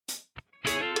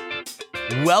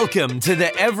Welcome to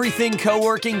the Everything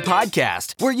Co-working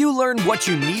Podcast, where you learn what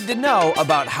you need to know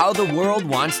about how the world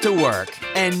wants to work.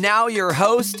 And now your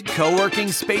host,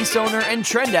 co-working space owner and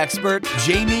trend expert,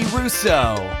 Jamie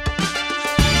Russo.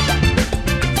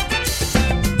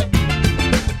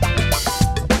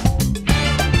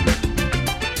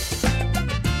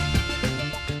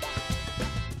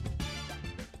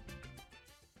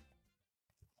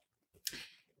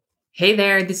 Hey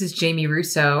there, this is Jamie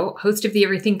Russo, host of the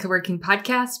Everything Co-working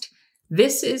Podcast.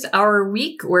 This is our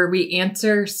week where we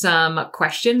answer some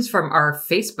questions from our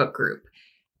Facebook group.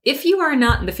 If you are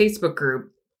not in the Facebook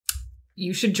group,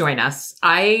 you should join us.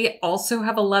 I also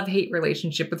have a love-hate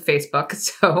relationship with Facebook,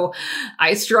 so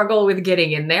I struggle with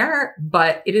getting in there,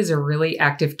 but it is a really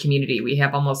active community. We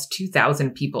have almost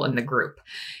 2,000 people in the group.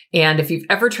 And if you've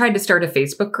ever tried to start a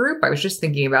Facebook group, I was just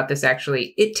thinking about this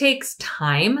actually, it takes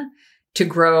time to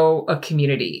grow a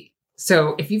community.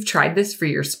 So if you've tried this for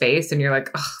your space and you're like,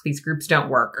 oh, these groups don't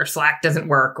work, or Slack doesn't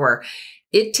work, or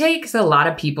it takes a lot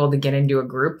of people to get into a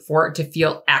group for it to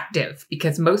feel active,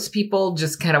 because most people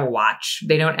just kind of watch.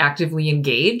 They don't actively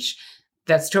engage.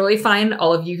 That's totally fine.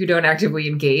 All of you who don't actively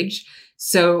engage.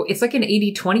 So it's like an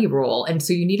 80-20 rule. And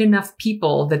so you need enough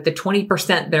people that the 20%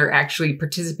 that are actually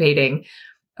participating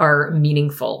are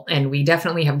meaningful. And we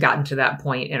definitely have gotten to that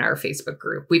point in our Facebook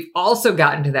group. We've also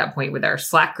gotten to that point with our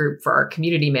Slack group for our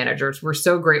community managers. We're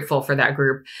so grateful for that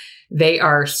group. They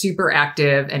are super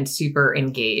active and super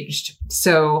engaged.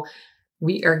 So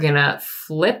we are going to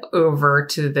flip over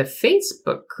to the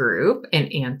Facebook group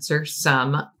and answer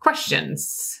some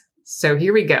questions. So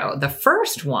here we go. The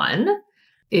first one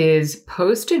is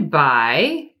posted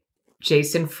by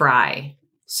Jason Fry.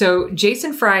 So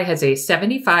Jason Fry has a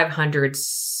 7,500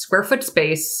 square foot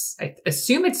space. I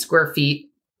assume it's square feet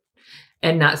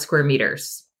and not square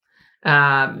meters,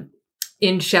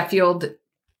 in Sheffield,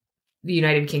 the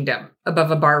United Kingdom,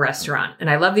 above a bar restaurant. And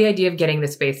I love the idea of getting the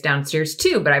space downstairs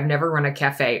too, but I've never run a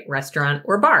cafe, restaurant,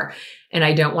 or bar. And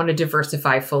I don't want to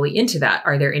diversify fully into that.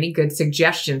 Are there any good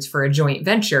suggestions for a joint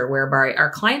venture whereby our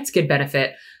clients could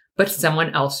benefit, but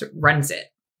someone else runs it?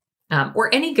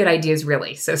 Or any good ideas,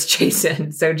 really, says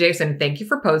Jason. So Jason, thank you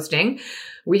for posting.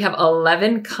 We have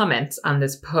 11 comments on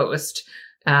this post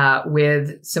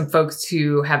with some folks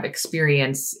who have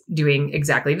experience doing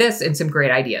exactly this and some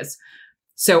great ideas.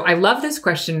 So I love this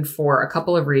question for a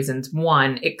couple of reasons.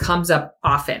 One, it comes up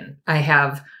often. I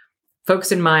have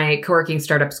folks in my co-working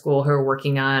startup school who are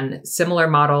working on similar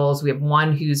models. We have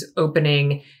one who's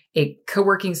opening a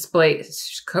co-working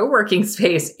space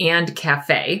and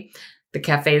cafe. The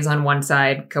cafe is on one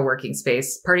side, co-working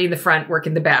space, party in the front, work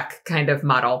in the back kind of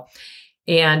model.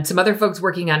 And some other folks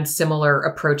working on similar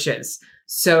approaches.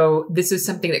 So this is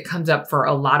something that comes up for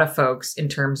a lot of folks in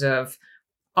terms of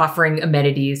offering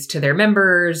amenities to their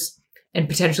members and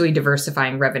potentially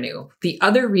diversifying revenue. The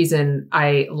other reason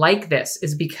I like this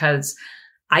is because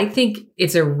I think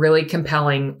it's a really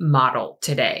compelling model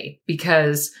today,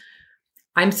 because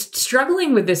I'm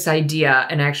struggling with this idea.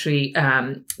 And actually,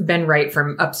 Ben Wright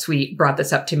from Upsuite brought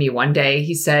this up to me one day.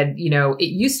 He said, it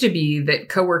used to be that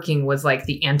co-working was like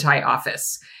the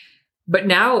anti-office, but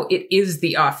now it is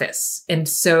the office. And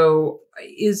so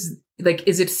is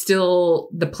it still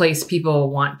the place people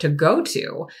want to go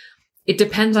to? It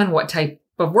depends on what type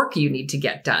of work you need to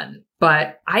get done.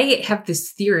 But I have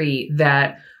this theory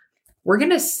that we're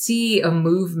going to see a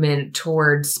movement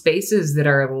towards spaces that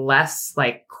are less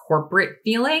like corporate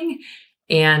feeling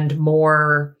and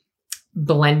more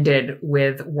blended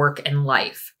with work and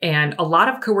life. And a lot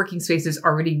of co-working spaces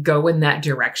already go in that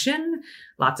direction.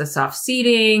 Lots of soft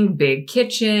seating, big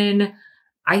kitchen.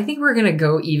 I think we're going to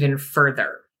go even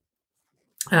further.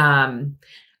 A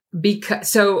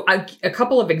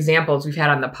couple of examples we've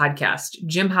had on the podcast.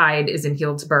 Jim Hyde is in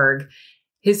Healdsburg.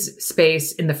 His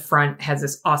space in the front has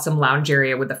this awesome lounge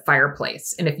area with a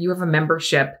fireplace. And if you have a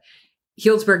membership,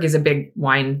 Healdsburg is a big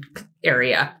wine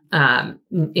area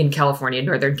in California,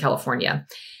 Northern California.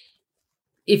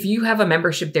 If you have a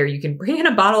membership there, you can bring in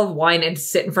a bottle of wine and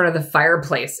sit in front of the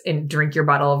fireplace and drink your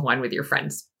bottle of wine with your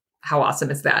friends. How awesome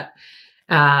is that?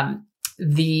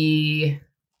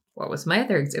 What was my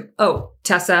other example? Oh,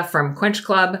 Tessa from Quench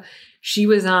Club. She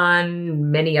was on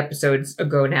many episodes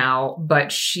ago now,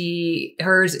 but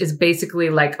hers is basically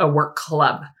like a work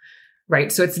club,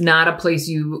 right? So it's not a place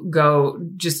you go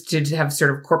just to have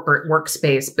sort of corporate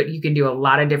workspace, but you can do a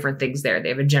lot of different things there. They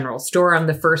have a general store on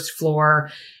the first floor.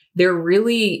 They're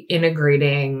really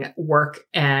integrating work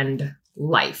and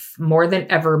life more than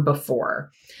ever before.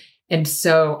 And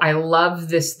so I love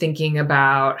this thinking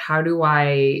about how do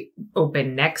I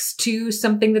open next to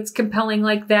something that's compelling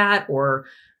like that, or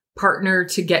partner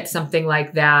to get something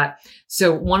like that.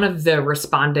 So one of the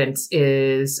respondents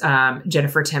is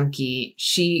Jennifer Temke.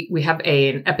 We have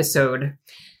an episode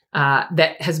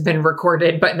that has been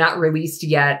recorded but not released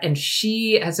yet. And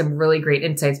she has some really great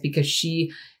insights because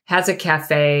she has a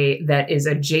cafe that is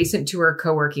adjacent to her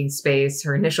co-working space,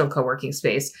 her initial co-working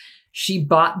space. She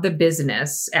bought the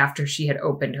business after she had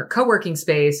opened her co-working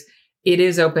space. It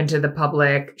is open to the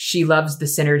public. She loves the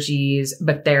synergies,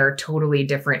 but they're totally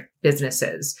different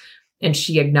businesses. And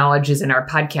she acknowledges in our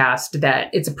podcast that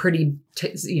it's a pretty,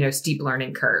 steep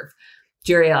learning curve.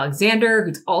 Jerry Alexander,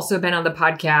 who's also been on the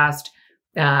podcast,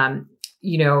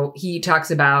 he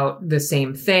talks about the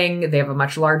same thing. They have a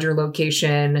much larger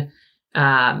location.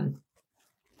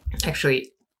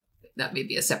 Actually, that may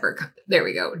be a separate. There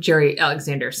we go. Jerry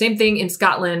Alexander, same thing in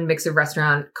Scotland, mix of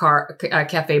restaurant,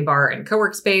 cafe, bar, and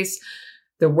co-work space.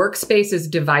 The workspace is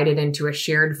divided into a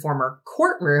shared former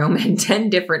courtroom and 10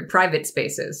 different private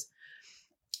spaces.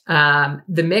 The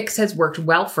mix has worked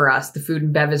well for us. The food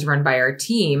and bev is run by our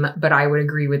team, but I would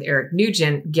agree with Eric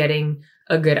Nugent. Getting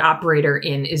a good operator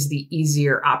in is the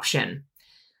easier option.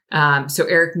 So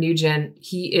Eric Nugent,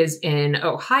 he is in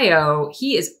Ohio.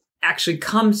 He actually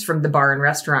comes from the bar and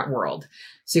restaurant world.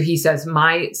 So he says,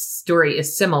 my story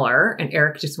is similar. And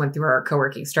Eric just went through our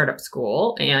co-working startup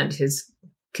school, and his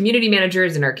community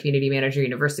managers in our community manager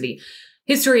university.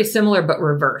 His story is similar, but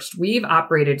reversed. We've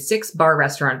operated 6 bar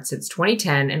restaurants since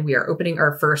 2010, and we are opening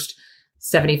our first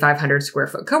 7,500 square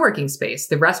foot co-working space.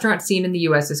 The restaurant scene in the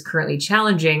US is currently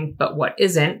challenging, but what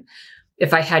isn't?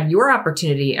 If I had your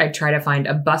opportunity, I'd try to find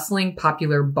a bustling,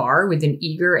 popular bar with an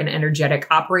eager and energetic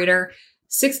operator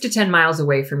 6 to 10 miles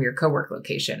away from your co-work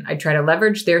location. I'd try to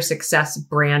leverage their success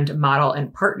brand model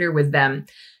and partner with them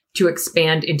to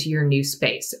expand into your new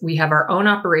space. We have our own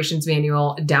operations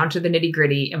manual down to the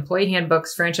nitty-gritty, employee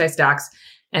handbooks, franchise docs,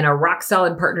 and a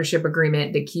rock-solid partnership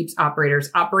agreement that keeps operators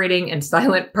operating and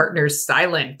silent partners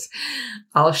silent.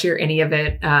 I'll share any of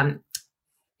it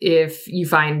if you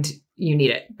find you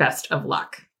need it. Best of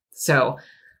luck. So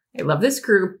I love this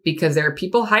group because there are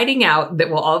people hiding out that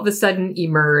will all of a sudden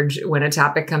emerge when a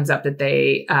topic comes up that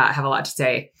they have a lot to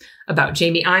say about.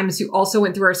 Jamie Imes, who also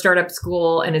went through our startup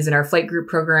school and is in our flight group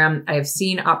program. I have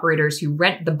seen operators who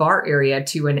rent the bar area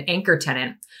to an anchor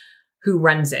tenant who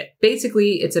runs it.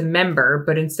 Basically, it's a member,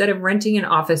 but instead of renting an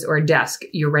office or a desk,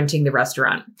 you're renting the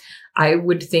restaurant. I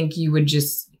would think you would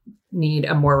just need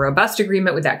a more robust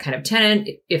agreement with that kind of tenant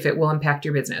if it will impact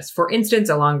your business. For instance,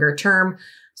 a longer term,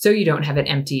 so you don't have it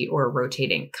empty or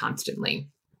rotating constantly.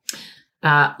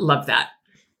 Love that.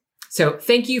 So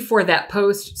thank you for that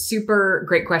post. Super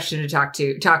great question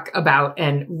to talk about,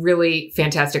 and really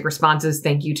fantastic responses.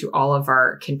 Thank you to all of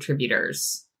our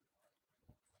contributors.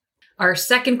 Our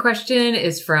second question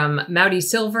is from Mouty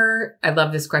Silver. I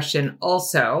love this question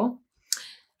also.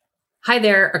 Hi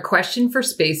there. A question for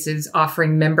spaces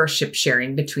offering membership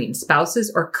sharing between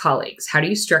spouses or colleagues. How do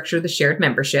you structure the shared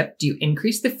membership? Do you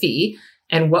increase the fee?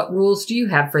 And what rules do you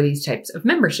have for these types of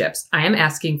memberships? I am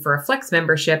asking for a flex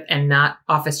membership and not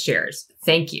office shares.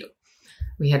 Thank you.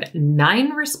 We had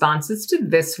 9 responses to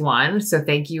this one. So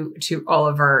thank you to all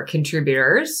of our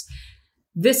contributors.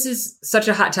 This is such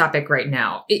a hot topic right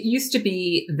now. It used to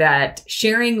be that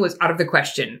sharing was out of the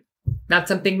question, not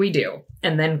something we do.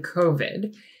 And then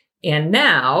COVID. And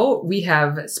now we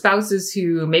have spouses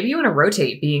who maybe you want to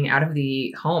rotate being out of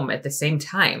the home at the same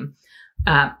time.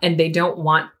 And they don't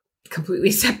want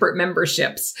completely separate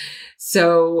memberships.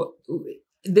 So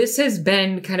this has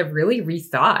been kind of really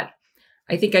rethought.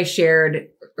 I think I shared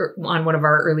on one of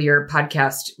our earlier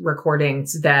podcast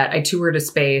recordings that I toured a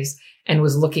space and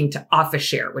was looking to office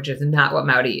share, which is not what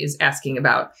Mouty is asking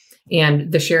about.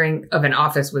 And the sharing of an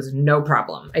office was no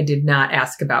problem. I did not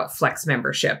ask about flex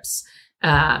memberships.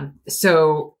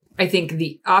 So I think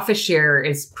the office share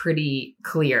is pretty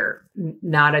clear,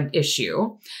 not an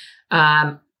issue.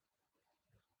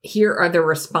 Here are the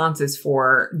responses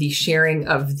for the sharing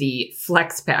of the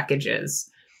flex packages.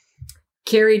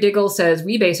 Carrie Diggle says,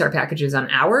 we base our packages on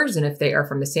hours, and if they are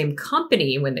from the same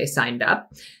company when they signed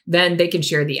up, then they can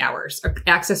share the hours.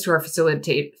 Access to our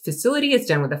facility is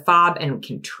done with a fob and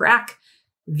can track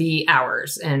the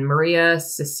hours. And Maria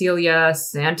Cecilia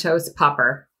Santos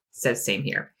Popper says same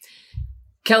here.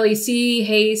 Kelly C.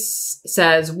 Hayes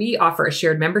says, we offer a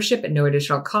shared membership at no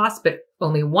additional cost, but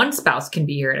only one spouse can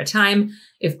be here at a time.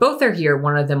 If both are here,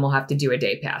 one of them will have to do a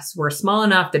day pass. We're small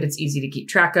enough that it's easy to keep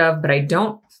track of, but I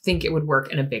don't think it would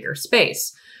work in a bigger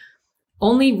space.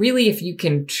 Only really if you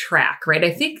can track, right? I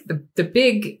think the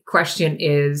big question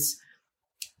is,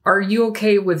 are you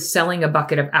okay with selling a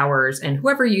bucket of hours and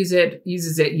whoever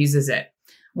uses it?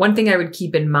 One thing I would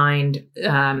keep in mind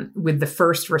with the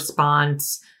first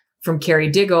response from Carrie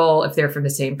Diggle, if they're from the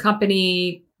same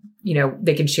company,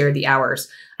 they can share the hours.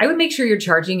 I would make sure you're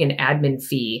charging an admin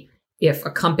fee if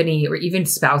a company or even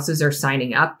spouses are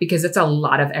signing up, because it's a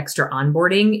lot of extra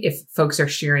onboarding if folks are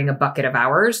sharing a bucket of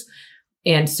hours.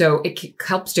 And so it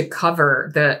helps to cover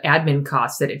the admin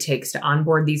costs that it takes to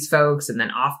onboard these folks and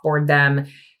then offboard them.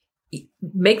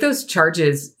 Make those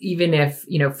charges, even if,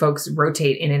 folks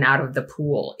rotate in and out of the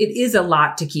pool. It is a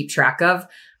lot to keep track of.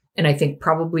 And I think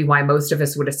probably why most of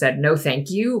us would have said no, thank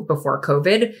you before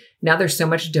COVID. Now there's so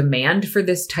much demand for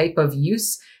this type of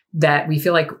use that we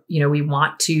feel like, we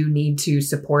need to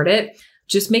support it.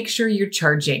 Just make sure you're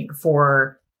charging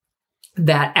for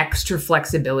that extra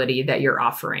flexibility that you're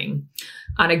offering.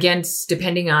 And again,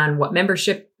 depending on what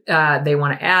membership they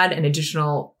want to add, an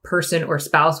additional person or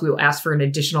spouse, we will ask for an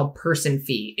additional person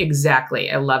fee.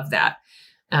 Exactly. I love that.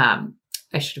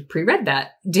 I should have pre-read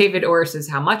that. David Orr says,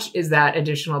 how much is that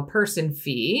additional person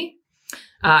fee?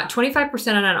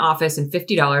 25% on an office and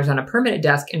 $50 on a permanent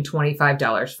desk and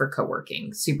 $25 for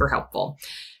co-working. Super helpful.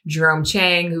 Jerome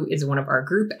Chang, who is one of our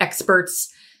group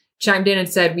experts, chimed in and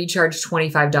said, we charge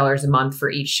 $25 a month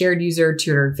for each shared user,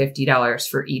 $250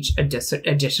 for each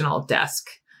additional desk.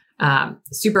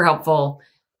 Super helpful.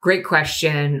 Great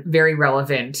question. Very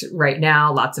relevant right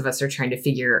now. Lots of us are trying to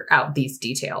figure out these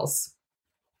details.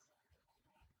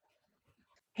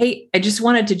 Hey, I just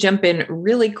wanted to jump in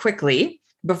really quickly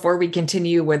before we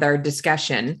continue with our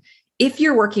discussion. If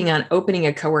you're working on opening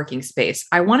a co-working space,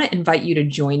 I want to invite you to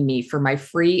join me for my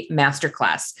free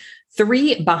masterclass,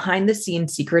 3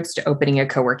 behind-the-scenes secrets to opening a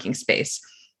co-working space.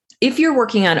 If you're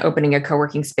working on opening a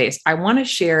co-working space, I want to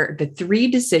share the 3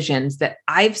 decisions that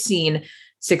I've seen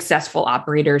successful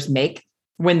operators make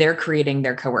when they're creating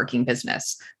their co-working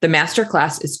business. The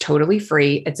masterclass is totally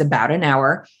free. It's about an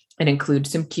hour. It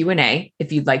includes some Q&A.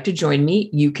 If you'd like to join me,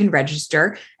 you can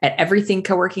register at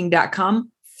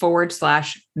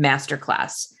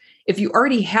everythingcoworking.com/masterclass. If you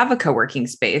already have a co-working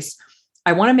space,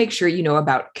 I want to make sure you know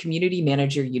about Community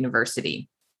Manager University.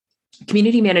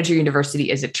 Community Manager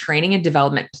University is a training and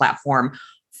development platform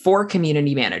for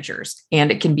community managers,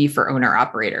 and it can be for owner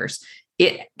operators.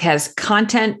 It has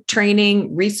content,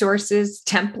 training, resources,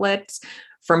 templates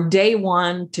from day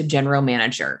one to general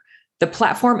manager. The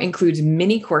platform includes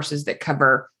mini courses that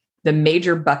cover the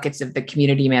major buckets of the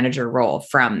community manager role,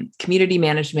 from community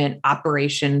management,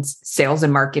 operations, sales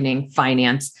and marketing,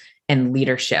 finance, and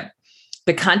leadership.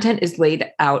 The content is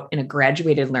laid out in a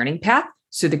graduated learning path,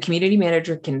 so the community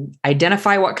manager can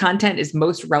identify what content is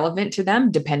most relevant to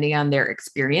them depending on their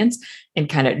experience and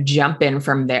kind of jump in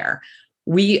from there.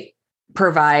 We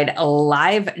provide a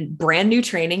live brand new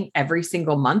training every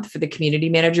single month for the community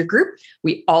manager group.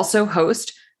 We also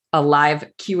host a live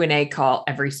Q&A call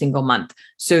every single month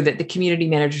so that the community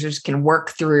managers can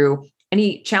work through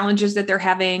any challenges that they're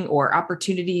having or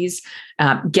opportunities,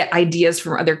 get ideas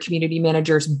from other community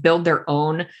managers, build their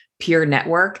own peer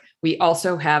network. We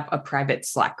also have a private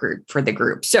Slack group for the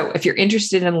group. So if you're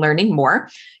interested in learning more,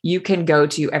 you can go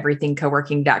to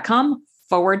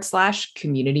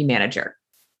everythingcoworking.com/community manager.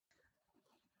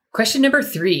 Question number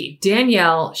 3,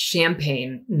 Danielle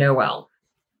Champagne Noel.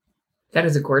 That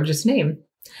is a gorgeous name.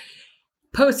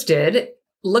 Posted,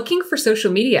 looking for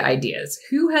social media ideas.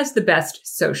 Who has the best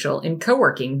social in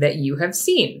co-working that you have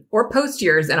seen? Or post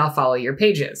yours and I'll follow your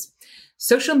pages.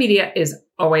 Social media is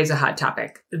always a hot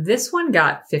topic. This one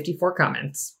got 54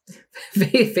 comments.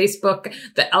 Facebook,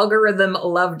 the algorithm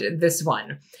loved this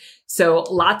one. So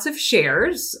lots of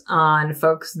shares on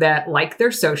folks that like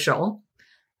their social.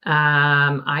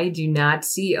 I do not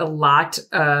see a lot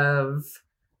of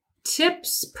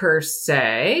tips per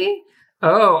se.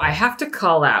 Oh, I have to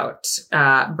call out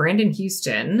Brandon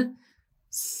Houston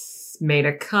made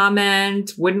a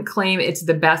comment, wouldn't claim it's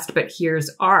the best, but here's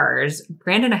ours.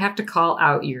 Brandon, I have to call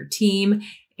out your team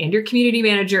and your community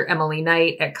manager, Emily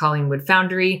Knight at Collingwood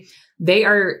Foundry. They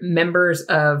are members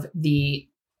of the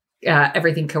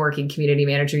Everything Co-working Community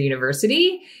Manager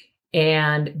University,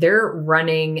 and they're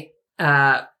running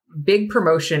a big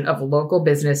promotion of local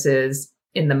businesses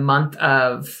in the month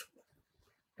of,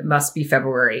 it must be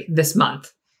February, this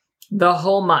month, the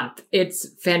whole month. It's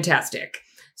fantastic.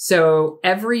 So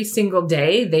every single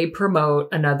day they promote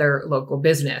another local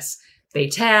business. They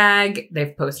tag,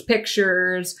 they post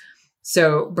pictures.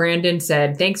 So Brandon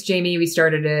said, thanks, Jamie. We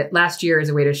started it last year as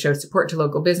a way to show support to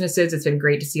local businesses. It's been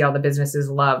great to see all the business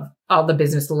love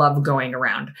going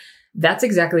around. That's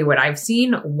exactly what I've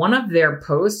seen. One of their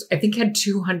posts, I think, had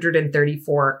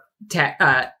 234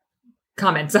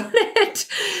 comments on it.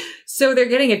 So they're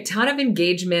getting a ton of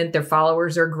engagement. Their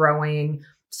followers are growing.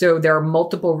 So there are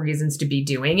multiple reasons to be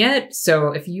doing it.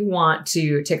 So if you want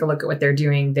to take a look at what they're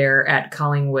doing, they're at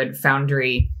Collingwood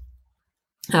Foundry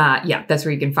That's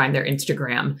where you can find their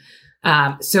Instagram.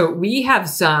 So we have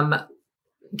some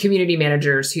community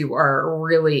managers who are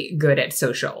really good at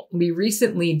social. We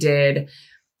recently did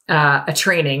a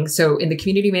training. So in the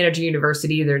Community Manager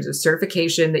University, there's a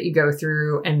certification that you go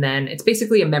through, and then it's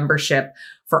basically a membership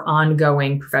for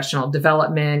ongoing professional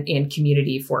development and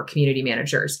community for community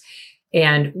managers.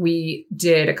 And we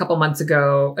did a couple months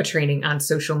ago a training on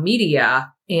social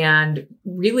media and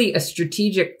really a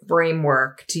strategic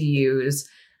framework to use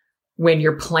when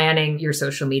you're planning your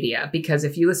social media. Because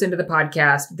if you listen to the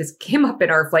podcast, this came up in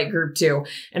our flight group too.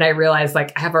 And I realized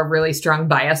I have a really strong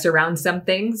bias around some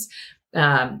things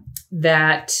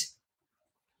that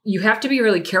you have to be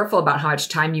really careful about how much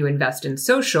time you invest in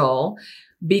social,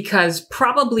 because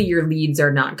probably your leads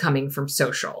are not coming from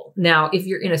social. Now, if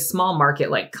you're in a small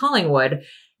market like Collingwood,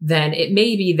 then it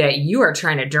may be that you are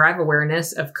trying to drive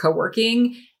awareness of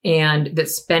co-working, and that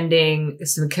spending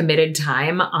some committed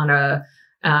time on a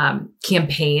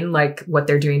campaign like what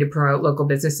they're doing to promote local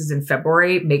businesses in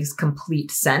February makes complete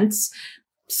sense.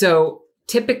 So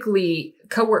typically,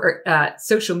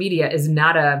 social media is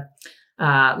not a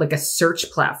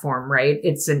search platform, right?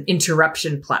 It's an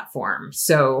interruption platform.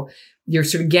 So you're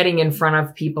sort of getting in front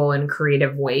of people in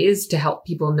creative ways to help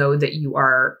people know that you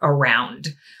are around.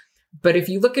 But if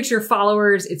you look at your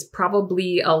followers, it's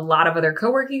probably a lot of other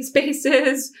co-working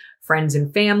spaces, friends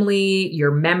and family,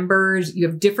 your members. You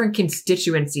have different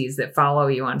constituencies that follow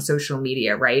you on social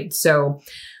media, right? So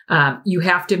you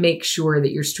have to make sure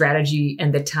that your strategy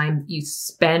and the time that you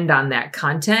spend on that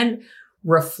content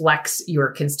reflects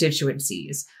your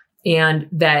constituencies, and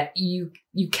that you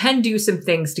can do some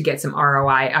things to get some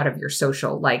ROI out of your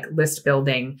social, like list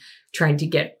building, trying to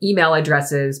get email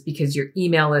addresses, because your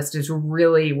email list is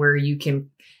really where you can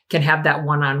have that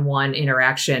one-on-one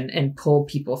interaction and pull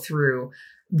people through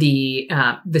the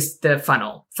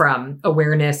funnel from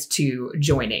awareness to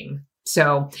joining.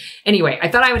 So anyway, I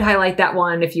thought I would highlight that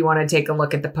one. If you want to take a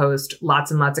look at the post,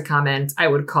 lots and lots of comments. I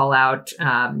would call out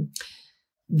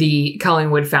the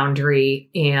Collingwood Foundry,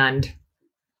 and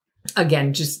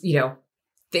again, just,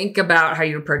 think about how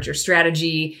you approach your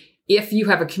strategy. If you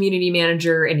have a community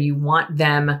manager and you want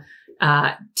them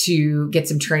to get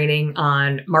some training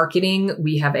on marketing,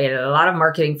 we have a lot of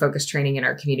marketing focused training in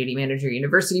our Community Manager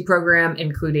University program,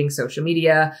 including social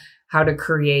media, how to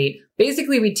create.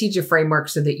 Basically, we teach a framework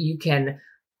so that you can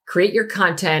create your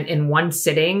content in one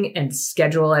sitting and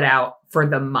schedule it out for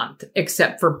the month,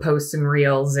 except for posts and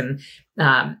reels and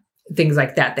things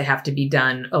like that. They have to be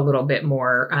done a little bit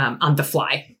more on the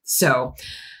fly. So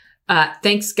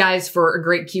thanks, guys, for a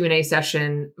great Q&A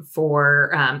session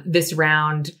for this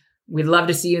round. We'd love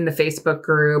to see you in the Facebook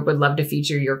group. Would love to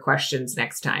feature your questions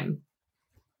next time.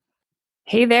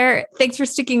 Hey there. Thanks for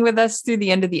sticking with us through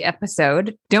the end of the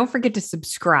episode. Don't forget to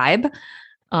subscribe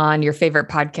on your favorite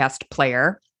podcast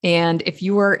player. And if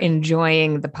you are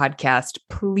enjoying the podcast,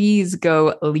 please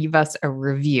go leave us a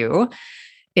review.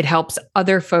 It helps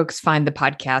other folks find the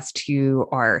podcast who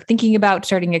are thinking about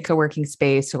starting a co-working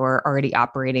space or already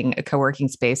operating a co-working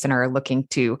space and are looking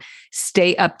to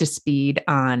stay up to speed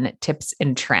on tips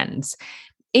and trends.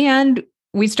 And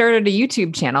we started a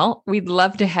YouTube channel. We'd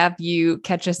love to have you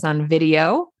catch us on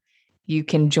video. You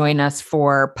can join us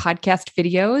for podcast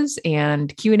videos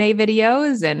and Q&A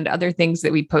videos and other things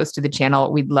that we post to the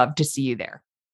channel. We'd love to see you there.